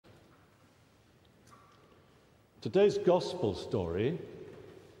Today's Gospel story,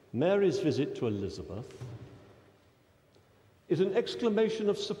 Mary's visit to Elizabeth, is an exclamation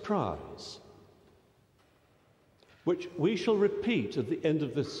of surprise, which we shall repeat at the end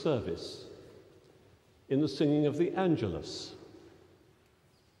of this service in the singing of the Angelus.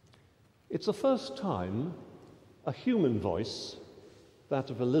 It's the first time a human voice, that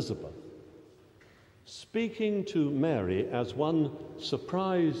of Elizabeth, speaking to Mary as one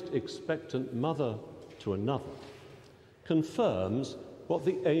surprised, expectant mother to another, confirms what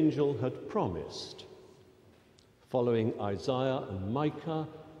the angel had promised. Following Isaiah and Micah,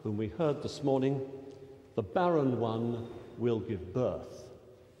 whom we heard this morning, the barren one will give birth.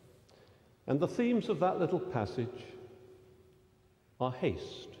 And the themes of that little passage are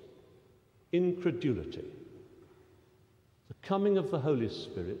haste, incredulity, the coming of the Holy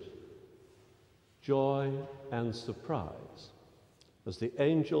Spirit, joy and surprise, as the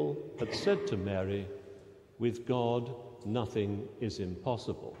angel had said to Mary, "With God nothing is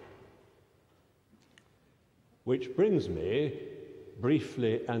impossible." Which brings me,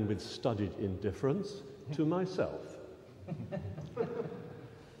 briefly and with studied indifference, to myself.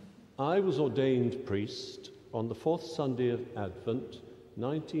 I was ordained priest on the fourth Sunday of Advent,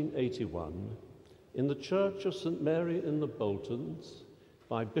 1981, in the Church of St. Mary in the Boltons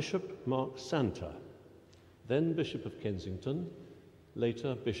by Bishop Mark Santa, then Bishop of Kensington,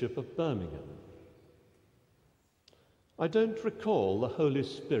 later Bishop of Birmingham. I don't recall the Holy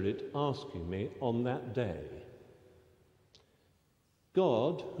Spirit asking me on that day.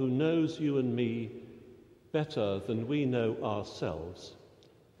 God, who knows you and me better than we know ourselves,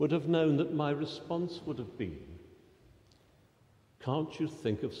 would have known that my response would have been, "Can't you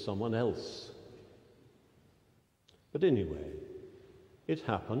think of someone else?" But anyway, it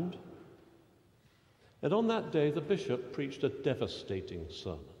happened. And on that day, the bishop preached a devastating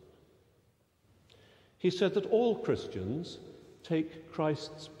sermon. He said that all Christians take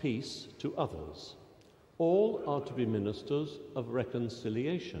Christ's peace to others. All are to be ministers of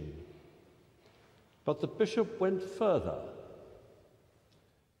reconciliation. But the bishop went further,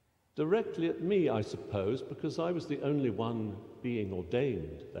 directly at me, I suppose, because I was the only one being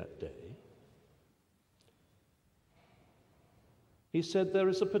ordained that day. He said there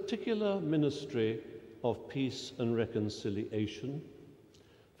is a particular ministry of peace and reconciliation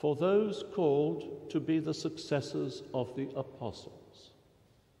for those called to be the successors of the apostles.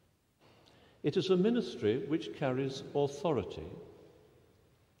 It is a ministry which carries authority,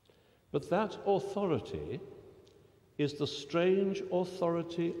 but that authority is the strange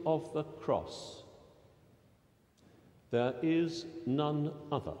authority of the cross. There is none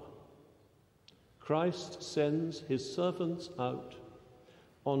other. Christ sends his servants out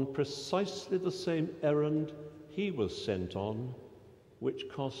on precisely the same errand he was sent on, which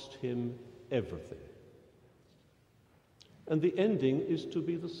cost him everything. And the ending is to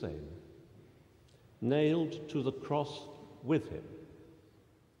be the same, nailed to the cross with him.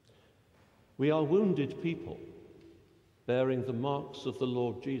 We are wounded people, bearing the marks of the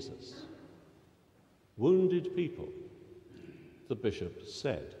Lord Jesus. Wounded people, the bishop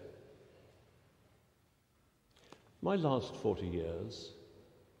said. My last 40 years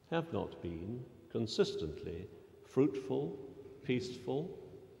have not been consistently fruitful, peaceful,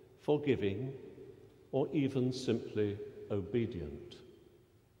 forgiving, or even simply obedient.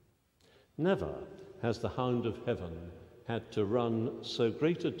 Never has the hound of heaven had to run so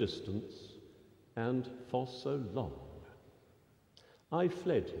great a distance and for so long. I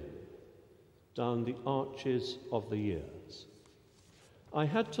fled him down the arches of the years. I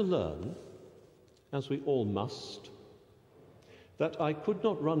had to learn, as we all must, that I could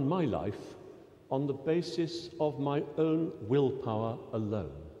not run my life on the basis of my own willpower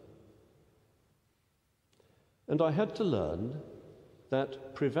alone. And I had to learn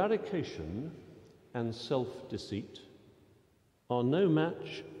that prevarication and self-deceit are no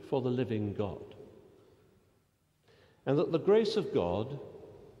match for the living God, and that the grace of God,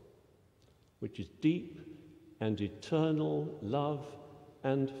 which is deep and eternal love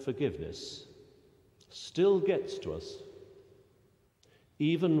and forgiveness, still gets to us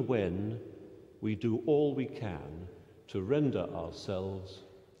even when we do all we can to render ourselves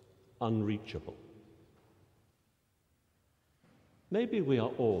unreachable. Maybe we are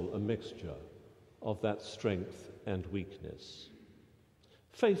all a mixture of that strength and weakness,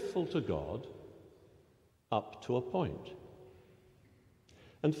 faithful to God up to a point.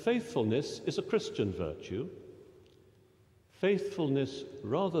 And faithfulness is a Christian virtue, faithfulness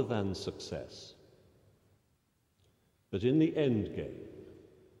rather than success. But in the end game,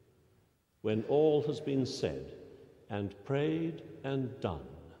 when all has been said and prayed and done,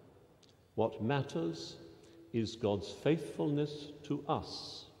 what matters is God's faithfulness to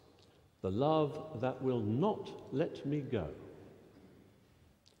us, the love that will not let me go.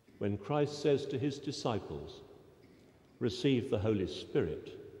 When Christ says to his disciples, receive the Holy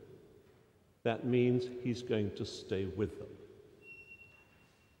Spirit, that means he's going to stay with them.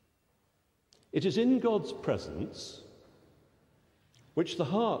 It is in God's presence, which the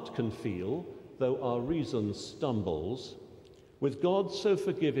heart can feel, though our reason stumbles, with God so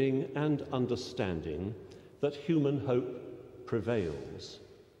forgiving and understanding that human hope prevails.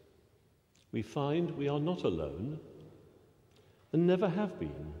 We find we are not alone and never have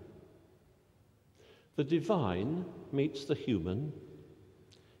been. The divine meets the human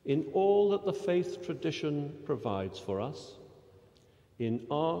in all that the faith tradition provides for us, in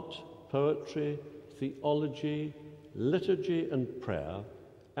art, poetry, theology, liturgy and prayer,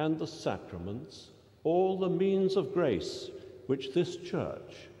 and the sacraments, all the means of grace which this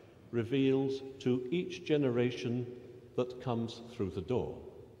church reveals to each generation that comes through the door.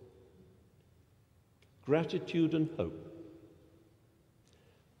 Gratitude and hope,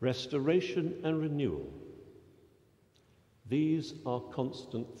 restoration and renewal, these are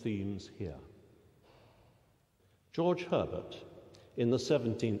constant themes here. George Herbert, in the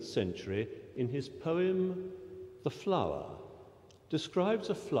 17th century, in his poem The Flower, describes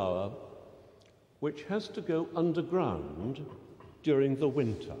a flower which has to go underground during the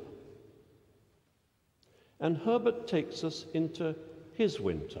winter. And Herbert takes us into his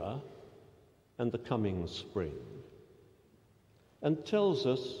winter and the coming spring, and tells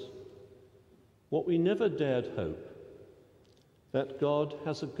us what we never dared hope, that God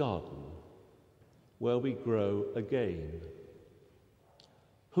has a garden where we grow again.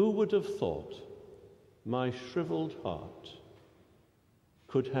 Who would have thought my shriveled heart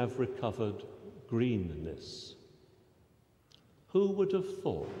could have recovered greenness? Who would have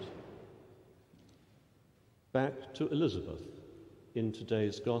thought? Back to Elizabeth in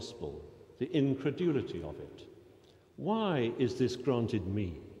today's Gospel, the incredulity of it. Why is this granted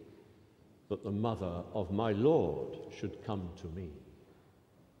me, that the mother of my Lord should come to me?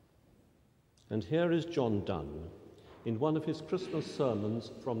 And here is John Donne, in one of his Christmas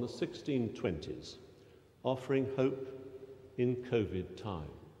sermons from the 1620s, offering hope in COVID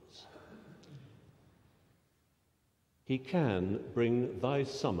times. He can bring thy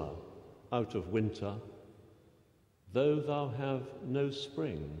summer out of winter, though thou have no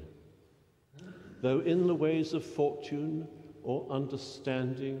spring, though in the ways of fortune or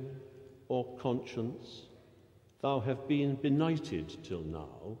understanding or conscience thou have been benighted till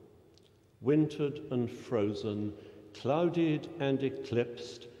now, wintered and frozen, clouded and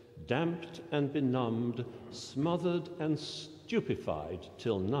eclipsed, damped and benumbed, smothered and stupefied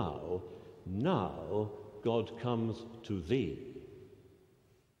till now, now God comes to thee,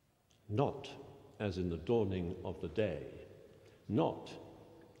 not as in the dawning of the day, not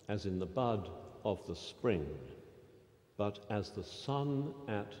as in the bud of the spring, but as the sun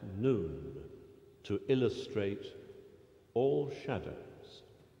at noon, to illustrate all shadows.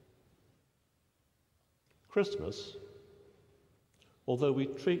 Christmas, although we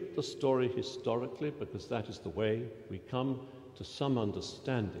treat the story historically, because that is the way we come to some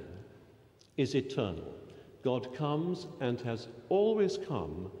understanding, is eternal. God comes and has always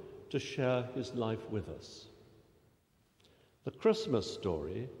come to share his life with us. The Christmas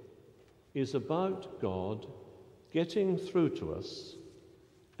story is about God getting through to us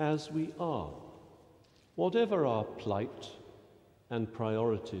as we are, whatever our plight and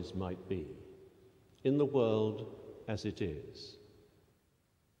priorities might be, in the world as it is.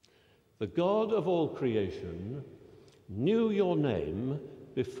 The God of all creation knew your name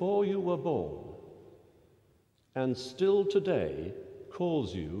before you were born, and still today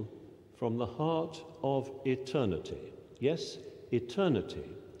calls you from the heart of eternity. Yes, eternity,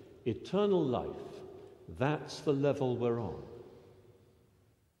 eternal life, that's the level we're on.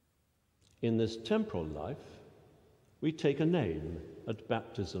 In this temporal life, we take a name at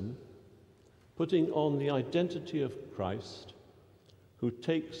baptism, putting on the identity of Christ, who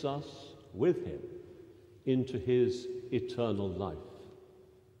takes us with him into his eternal life.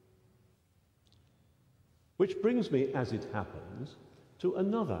 Which brings me, as it happens, to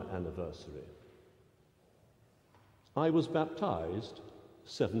another anniversary. I was baptized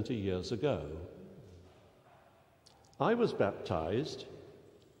 70 years ago. I was baptized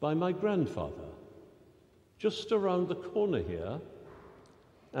by my grandfather, just around the corner here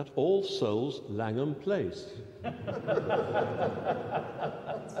at All Souls Langham Place.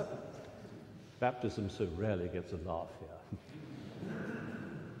 Baptism so rarely gets a laugh here.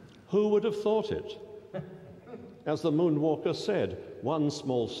 Who would have thought it? As the moonwalker said, one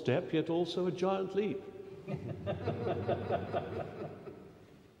small step, yet also a giant leap.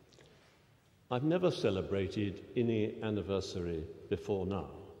 I've never celebrated any anniversary before now,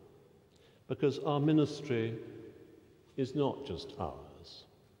 because our ministry is not just ours.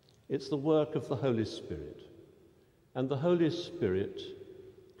 It's the work of the Holy Spirit, and the Holy Spirit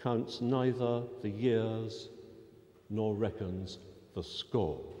counts neither the years nor reckons the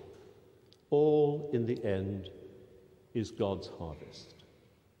score. All, in the end, is God's harvest.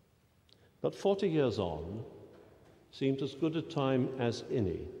 But 40 years on seemed as good a time as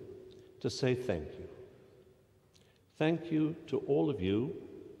any to say thank you. Thank you to all of you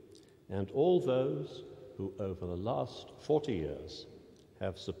and all those who over the last 40 years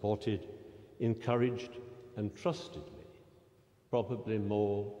have supported, encouraged and trusted me, probably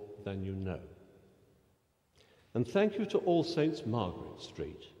more than you know. And thank you to All Saints Margaret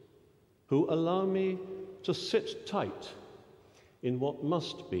Street, who allow me to sit tight in what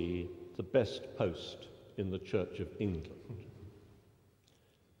must be the best post in the Church of England.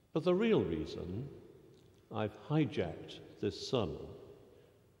 But the real reason I've hijacked this sermon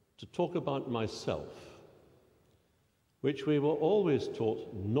to talk about myself, which we were always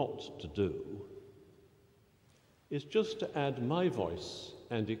taught not to do, is just to add my voice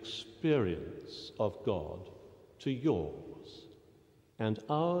and experience of God to yours, and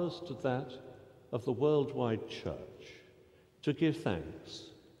ours to that of the worldwide church, to give thanks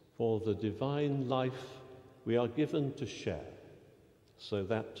for the divine life we are given to share, so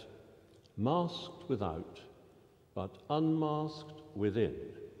that, masked without, but unmasked within,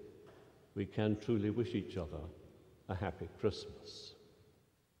 we can truly wish each other a happy Christmas.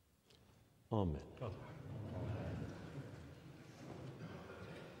 Amen.